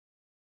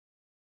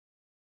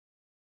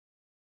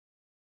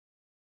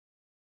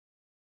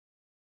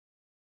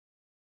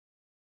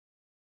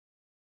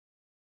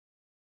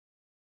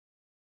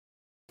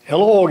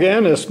Hello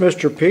again, it's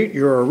Mr. Pete,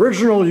 your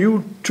original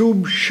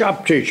YouTube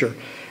shop teacher.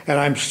 And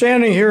I'm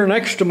standing here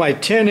next to my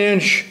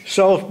 10-inch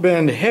South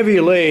Bend heavy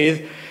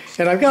lathe,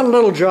 and I've got a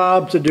little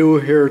job to do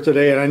here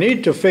today, and I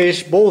need to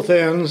face both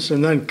ends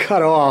and then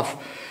cut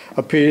off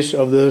a piece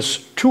of this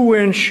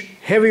 2-inch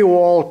heavy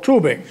wall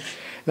tubing.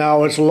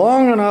 Now it's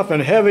long enough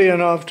and heavy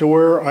enough to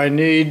where I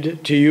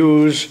need to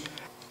use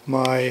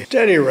my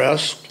steady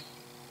rest.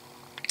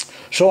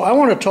 So I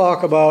want to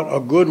talk about a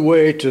good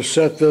way to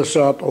set this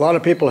up. A lot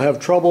of people have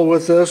trouble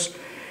with this,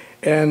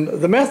 and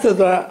the method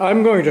that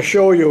I'm going to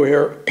show you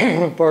here,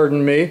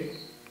 pardon me,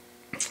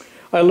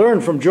 I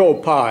learned from Joe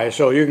Pye,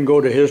 so you can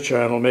go to his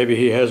channel. Maybe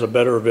he has a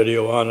better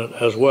video on it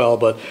as well,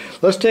 but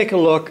let's take a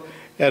look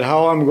at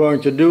how I'm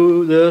going to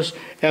do this.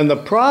 And the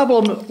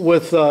problem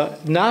with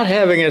not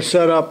having it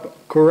set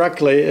up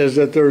correctly is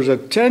that there's a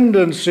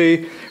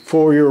tendency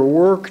for your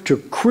work to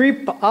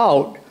creep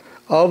out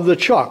of the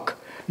chuck,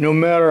 no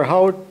matter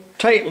how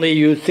tightly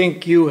you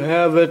think you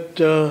have it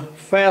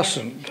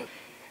fastened.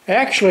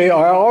 Actually,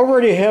 I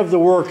already have the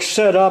work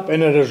set up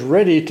and it is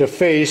ready to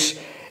face,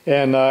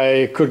 and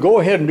I could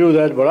go ahead and do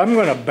that, but I'm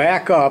going to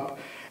back up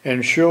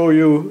and show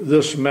you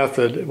this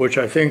method, which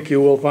I think you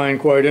will find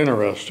quite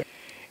interesting.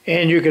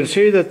 And you can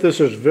see that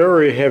this is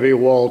very heavy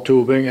wall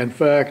tubing. In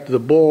fact, the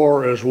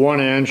bore is 1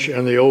 inch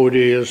and the OD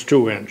is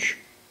 2 inch.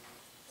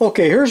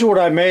 Okay, here's what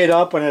I made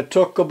up, and it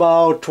took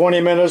about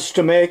 20 minutes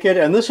to make it.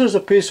 And this is a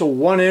piece of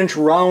 1 inch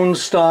round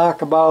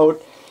stock,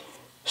 about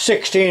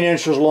 16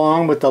 inches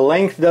long, but the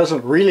length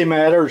doesn't really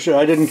matter. So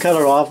I didn't cut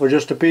it off. It was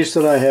just a piece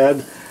that I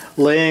had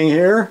laying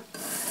here.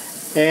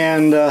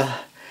 And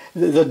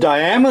the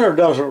diameter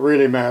doesn't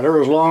really matter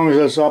as long as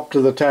it's up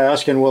to the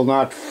task and will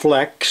not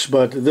flex,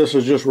 but this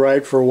is just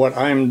right for what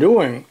I'm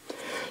doing.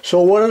 So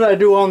what did I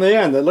do on the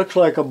end? It looks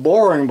like a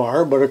boring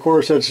bar, but of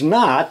course it's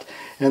not.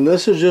 And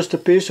this is just a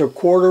piece of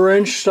 1/4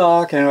 inch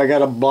stock, and I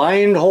got a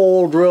blind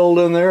hole drilled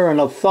in there,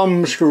 and a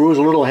thumb screw is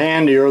a little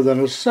handier than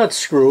a set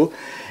screw.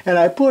 And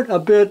I put a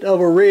bit of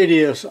a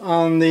radius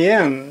on the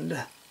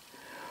end.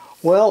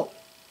 Well,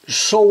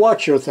 so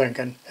what, you're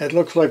thinking? It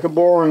looks like a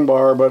boring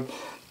bar, but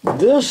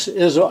this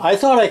is, I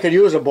thought I could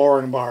use a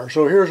boring bar.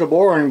 So here's a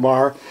boring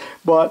bar,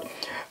 but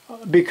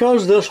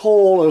because this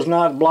hole is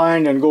not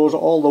blind and goes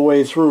all the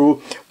way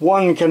through,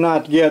 one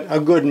cannot get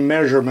a good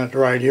measurement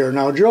right here.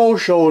 Now Joe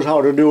shows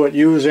how to do it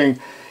using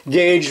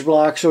gauge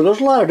blocks, so there's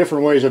a lot of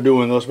different ways of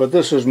doing this, but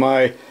this is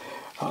my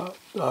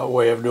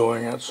way of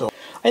doing it. So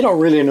I don't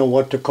really know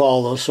what to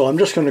call this, so I'm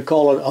just going to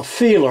call it a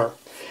feeler.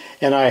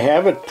 And I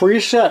have it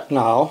preset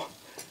now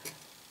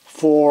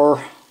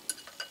for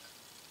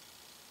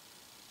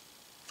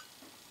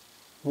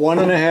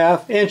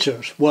 1.5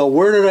 inches. Well,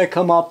 where did I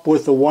come up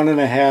with the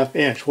 1.5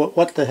 inch?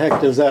 What the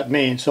heck does that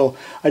mean? So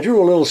I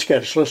drew a little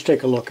sketch. Let's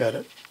take a look at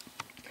it.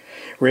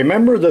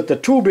 Remember that the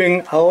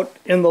tubing out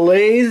in the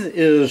lathe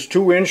is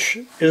 2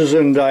 inches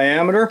in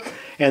diameter,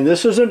 and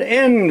this is an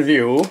end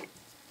view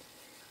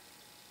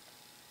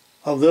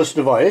of this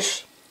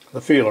device,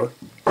 the feeler.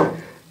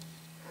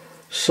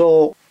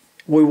 So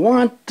we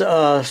want,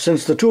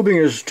 since the tubing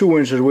is 2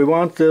 inches, we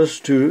want this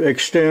to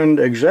extend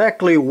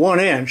exactly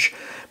 1 inch.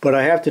 But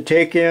I have to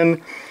take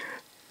in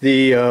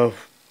the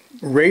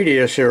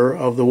radius here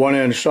of the 1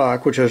 inch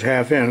stock, which is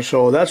 1/2 inch.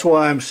 So that's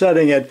why I'm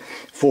setting it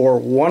for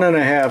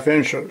 1.5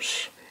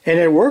 inches. And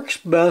it works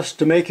best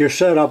to make your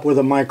setup with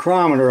a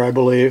micrometer, I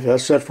believe.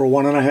 That's set for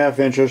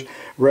 1.5 inches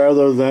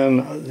rather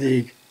than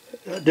the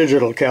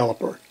digital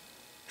caliper.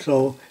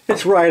 So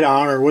it's right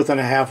on, or within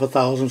 1/2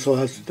 thousandth. So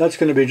that's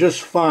going to be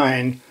just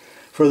fine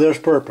for this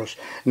purpose.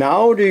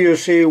 Now do you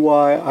see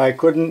why I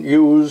couldn't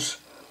use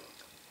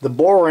the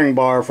boring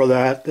bar for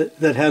that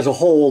has a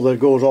hole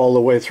that goes all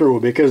the way through?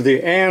 Because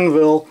the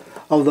anvil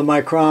of the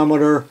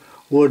micrometer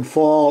would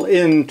fall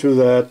into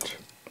that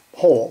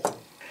hole.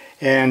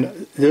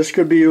 And this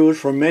could be used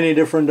for many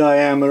different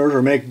diameters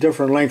or make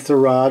different lengths of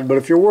rod, but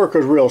if your work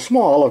is real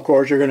small, of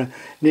course, you're going to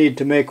need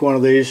to make one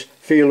of these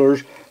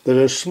feelers that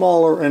is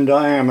smaller in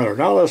diameter.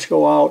 Now let's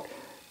go out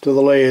to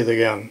the lathe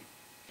again.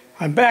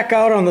 I'm back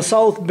out on the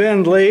South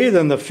Bend lathe,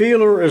 and the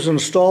feeler is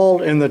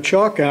installed in the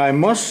chuck, and I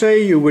must say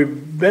you would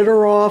be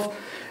better off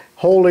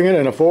holding it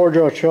in a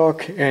 4-jaw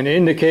chuck and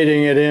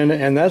indicating it in,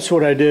 and that's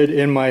what I did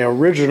in my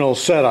original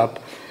setup.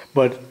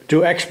 But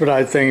to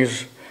expedite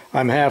things,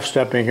 I'm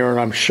half-stepping here and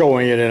I'm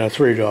showing it in a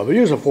 3-jaw, but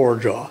use a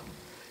 4-jaw.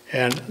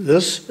 And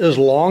this is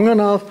long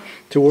enough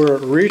to where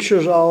it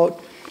reaches out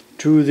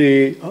to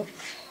the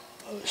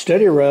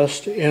steady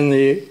rest in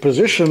the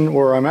position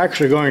where I'm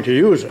actually going to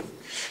use it.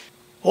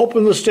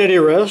 Open the steady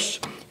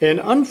rest, and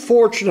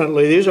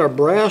unfortunately these are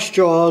brass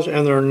jaws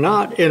and they're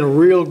not in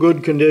real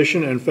good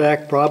condition. In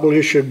fact,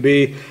 probably should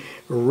be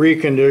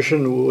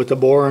reconditioned with the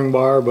boring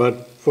bar,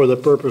 but for the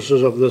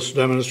purposes of this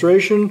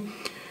demonstration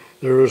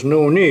there is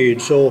no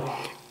need. So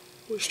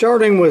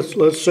starting with,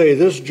 let's say,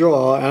 this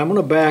jaw, and I'm going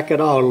to back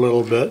it out a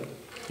little bit.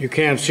 You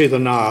can't see the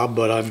knob,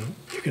 but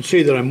you can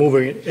see that I'm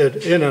moving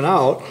it in and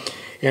out.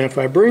 And if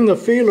I bring the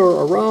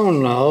feeler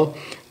around now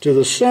to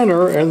the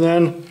center and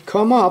then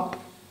come up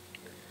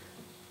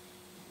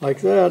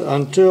like that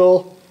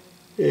until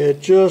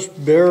It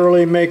just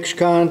barely makes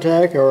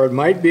contact, or it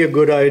might be a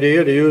good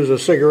idea to use a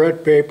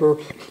cigarette paper,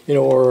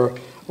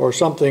 or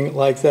something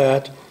like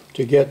that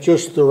to get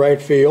just the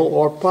right feel,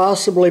 or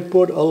possibly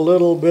put a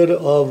little bit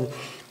of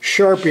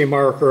Sharpie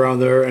marker on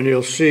there and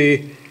you'll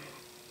see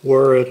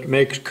where it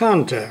makes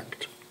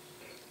contact.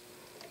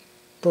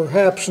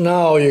 Perhaps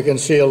now you can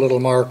see a little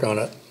mark on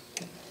it.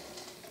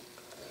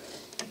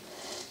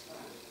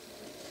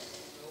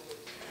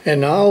 And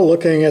now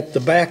looking at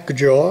the back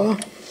jaw,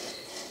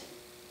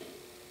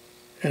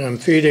 and I'm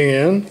feeding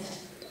in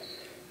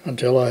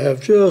until I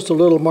have just a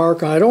little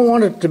mark. I don't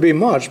want it to be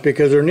much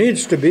because there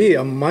needs to be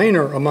a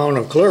minor amount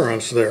of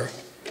clearance there.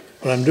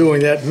 But I'm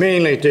doing that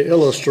mainly to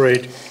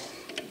illustrate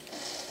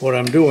what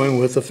I'm doing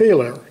with the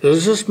feeler.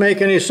 Does this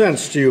make any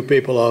sense to you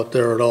people out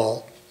there at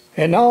all?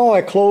 And now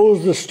I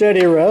close the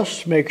steady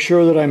rest, make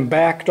sure that I'm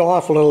backed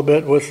off a little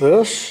bit with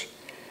this,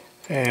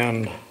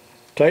 and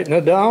tighten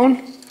it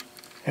down.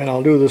 And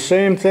I'll do the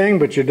same thing,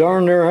 but you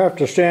darn near have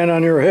to stand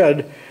on your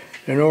head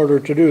in order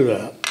to do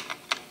that.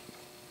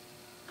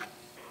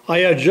 I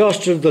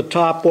adjusted the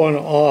top one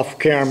off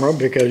camera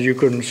because you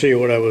couldn't see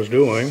what I was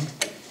doing,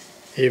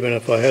 even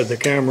if I had the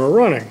camera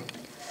running.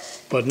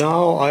 But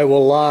now I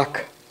will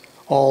lock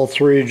all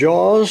three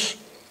jaws,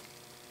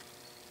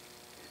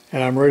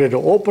 and I'm ready to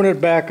open it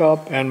back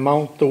up and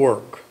mount the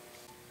work.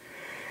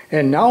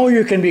 And now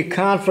you can be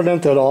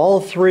confident that all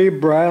three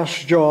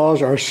brass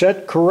jaws are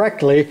set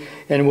correctly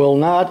and will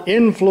not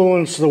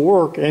influence the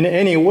work in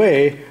any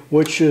way,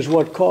 which is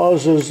what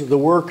causes the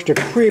work to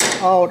creep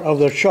out of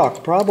the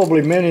chuck.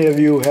 Probably many of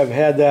you have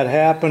had that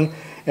happen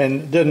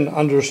and didn't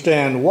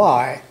understand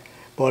why.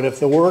 But if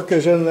the work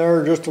is in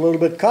there just a little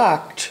bit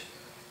cocked,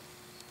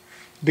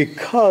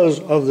 because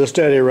of the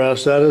steady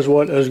rest, that is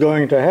what is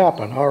going to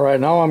happen. All right,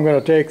 now I'm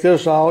going to take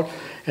this out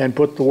and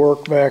put the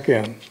work back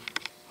in.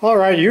 All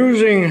right,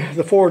 using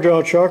the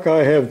 4-jaw chuck,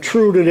 I have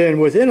trued it in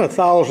within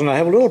 1,000. I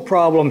have a little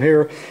problem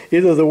here.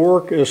 Either the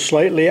work is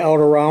slightly out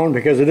around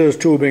because it is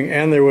tubing,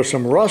 and there was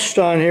some rust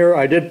on here.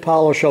 I did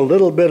polish a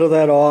little bit of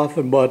that off,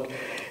 but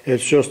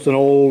it's just an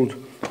old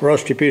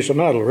rusty piece of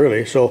metal,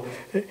 really. So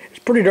it's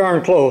pretty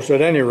darn close at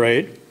any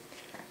rate.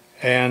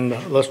 And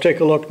let's take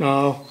a look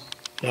now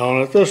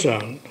down at this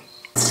end.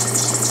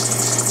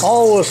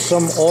 Always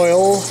some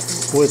oil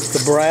with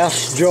the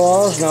brass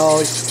jaws.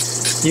 Now,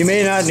 you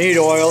may not need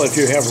oil if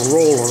you have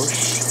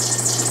rollers.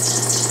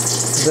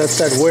 Let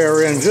that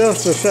wear in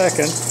just a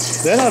second.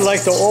 Then I'd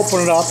like to open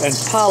it up and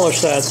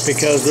polish that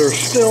because there's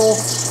still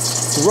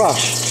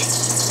rust.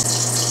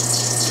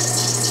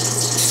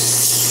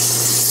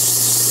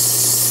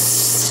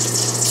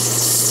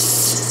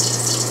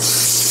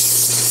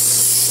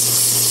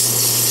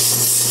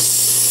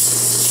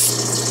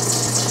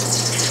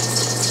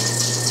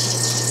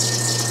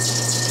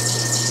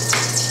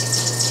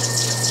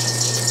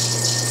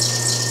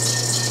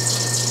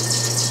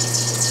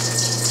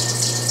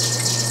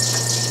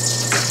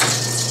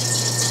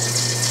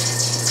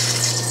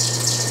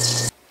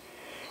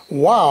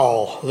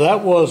 Wow,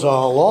 that was a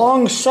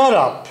long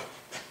setup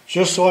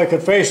just so I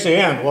could face the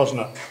end,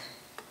 wasn't it?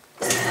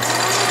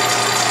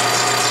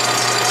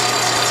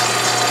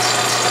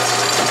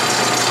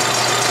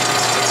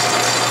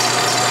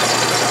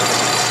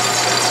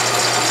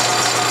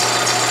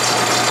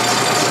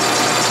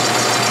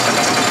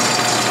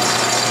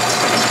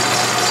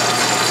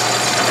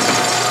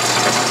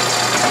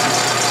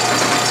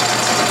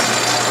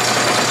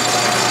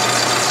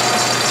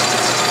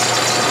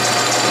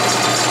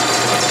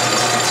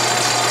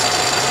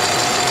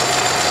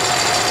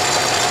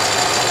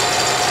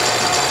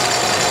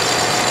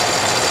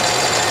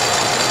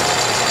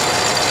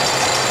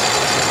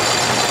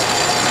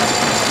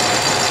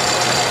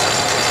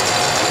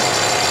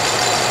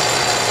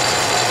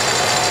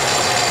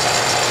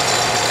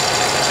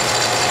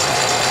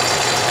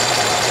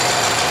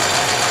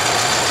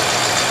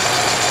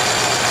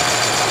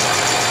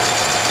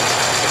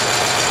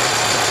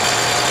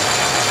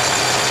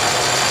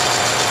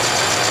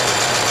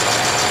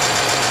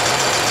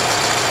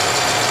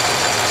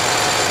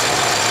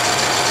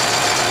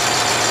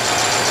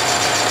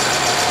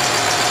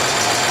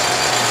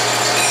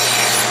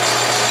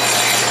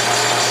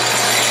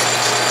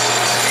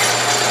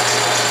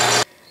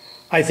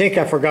 I think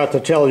I forgot to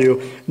tell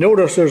you,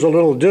 notice there's a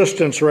little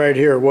distance right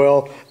here.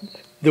 Well,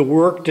 the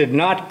work did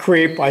not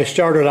creep. I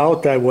started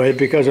out that way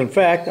because in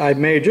fact I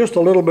made just a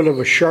little bit of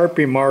a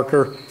Sharpie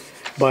marker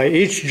by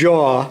each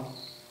jaw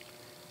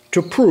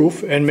to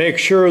proof and make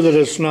sure that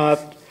it's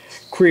not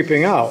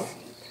creeping out.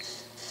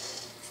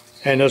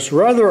 And it's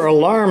rather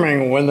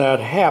alarming when that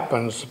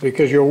happens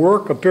because your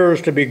work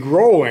appears to be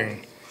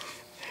growing.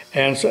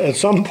 And so at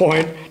some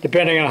point,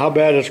 depending on how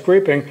bad it's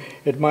creeping,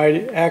 it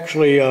might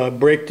actually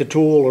break the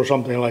tool or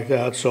something like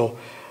that. So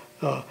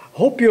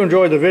hope you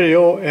enjoyed the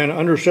video and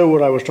understood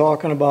what I was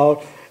talking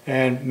about,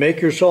 and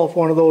make yourself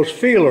one of those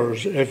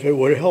feelers if it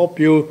would help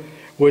you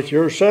with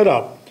your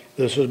setup.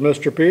 This is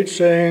Mr. Pete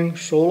saying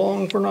so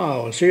long for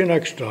now and see you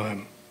next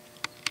time.